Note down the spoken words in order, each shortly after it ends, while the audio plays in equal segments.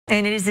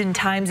And it is in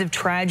times of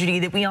tragedy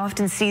that we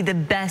often see the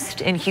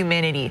best in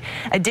humanity.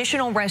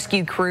 Additional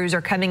rescue crews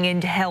are coming in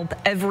to help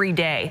every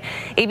day.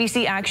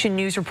 ABC Action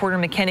News reporter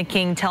McKenna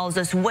King tells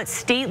us what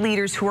state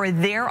leaders who are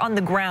there on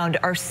the ground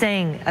are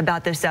saying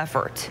about this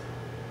effort.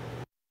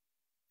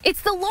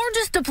 It's the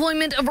largest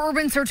deployment of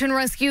urban search and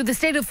rescue the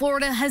state of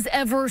Florida has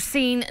ever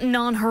seen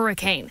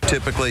non-hurricane.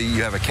 Typically,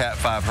 you have a Cat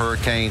 5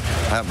 hurricane,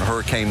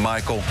 Hurricane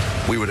Michael.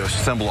 We would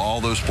assemble all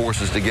those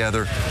forces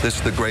together. This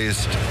is the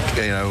greatest,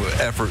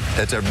 effort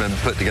that's ever been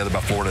put together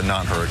by Florida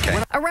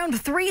non-hurricane. Around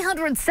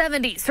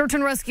 370 search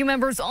and rescue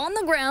members on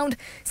the ground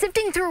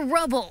sifting through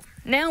rubble.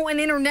 Now an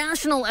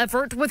international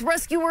effort with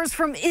rescuers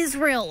from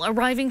Israel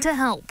arriving to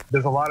help.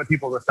 There's a lot of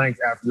people to thank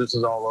after this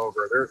is all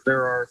over.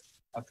 There are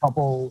a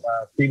couple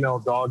female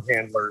dog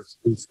handlers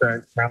who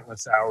spent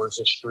countless hours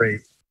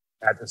straight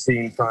at the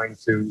scene trying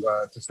to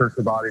search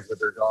the bodies of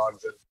their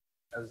dogs. And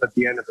it was at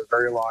the end of a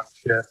very long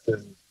shift,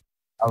 and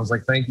I was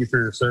like, "Thank you for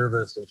your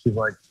service." And she's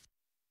like,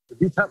 "Did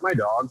you pet my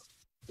dog?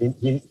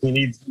 He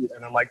needs,"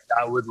 and I'm like,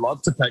 "I would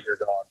love to pet your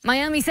dog."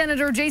 Miami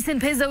Senator Jason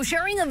Pizzo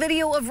sharing a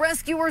video of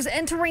rescuers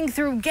entering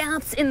through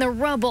gaps in the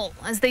rubble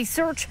as they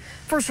search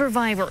for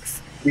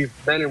survivors. These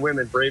men and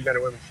women, brave men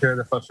and women, share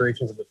the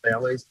frustrations of the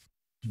families.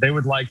 They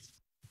would like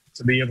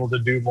to be able to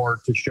do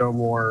more, to show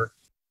more,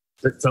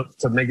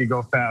 to make it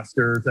go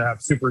faster, to have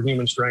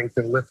superhuman strength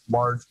and lift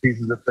large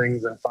pieces of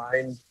things and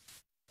find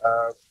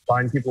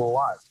people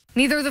alive.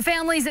 Neither the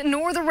families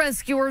nor the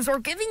rescuers are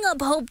giving up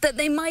hope that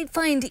they might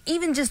find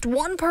even just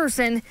one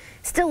person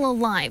still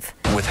alive.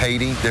 With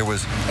Haiti, there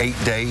was 8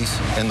 days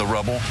in the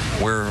rubble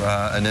where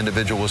an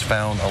individual was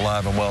found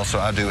alive and well, so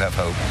I do have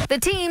hope. The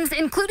teams,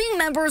 including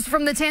members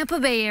from the Tampa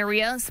Bay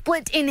area,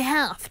 split in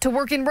half to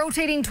work in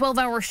rotating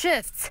 12-hour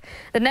shifts.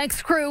 The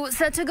next crew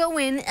set to go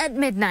in at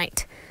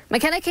midnight.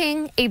 McKenna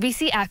King,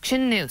 ABC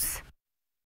Action News.